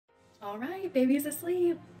All right, baby's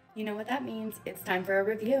asleep. You know what that means. It's time for a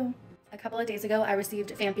review. A couple of days ago, I received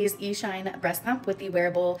Phanpy's eShine breast pump with the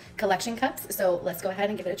wearable collection cups, so let's go ahead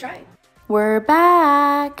and give it a try. We're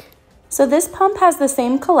back. So this pump has the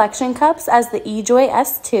same collection cups as the eJoy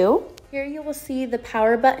S2. Here you will see the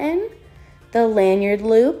power button, the lanyard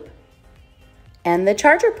loop, and the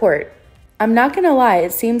charger port. I'm not gonna lie,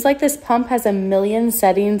 it seems like this pump has a million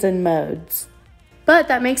settings and modes. But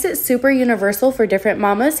that makes it super universal for different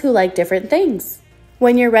mamas who like different things.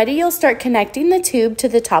 When you're ready, you'll start connecting the tube to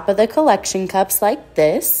the top of the collection cups like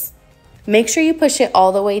this. Make sure you push it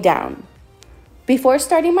all the way down. Before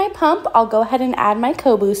starting my pump, I'll go ahead and add my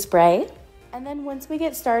Kobu spray. And then once we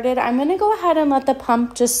get started, I'm gonna go ahead and let the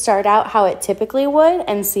pump just start out how it typically would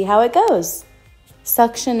and see how it goes.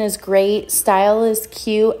 Suction is great, style is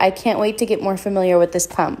cute. I can't wait to get more familiar with this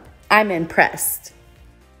pump. I'm impressed.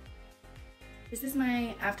 This is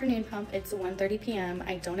my afternoon pump. It's 1:30 p.m.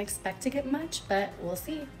 I don't expect to get much, but we'll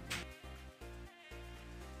see.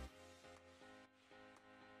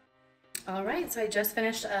 All right, so I just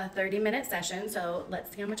finished a 30-minute session, so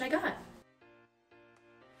let's see how much I got.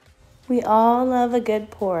 We all love a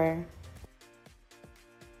good pour.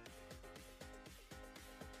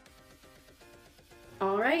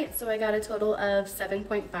 All right, so I got a total of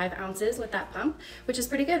 7.5 ounces with that pump, which is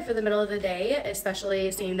pretty good for the middle of the day,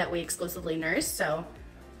 especially seeing that we exclusively nurse, so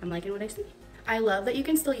I'm liking what I see. I love that you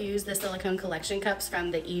can still use the silicone collection cups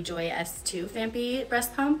from the eJoy S2 Phanpy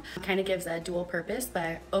breast pump. Kind of gives a dual purpose,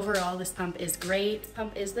 but overall this pump is great. This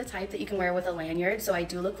pump is the type that you can wear with a lanyard, so I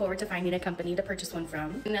do look forward to finding a company to purchase one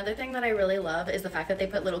from. Another thing that I really love is the fact that they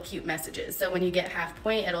put little cute messages. So when you get half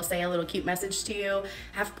point, it'll say a little cute message to you.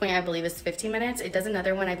 Half point, I believe, is 15 minutes. It does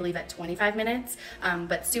another one, I believe, at 25 minutes,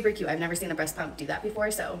 but super cute. I've never seen a breast pump do that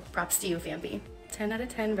before, so props to you, Phanpy. 10 out of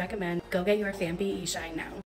 10 recommend. Go get your Phanpy eShine now.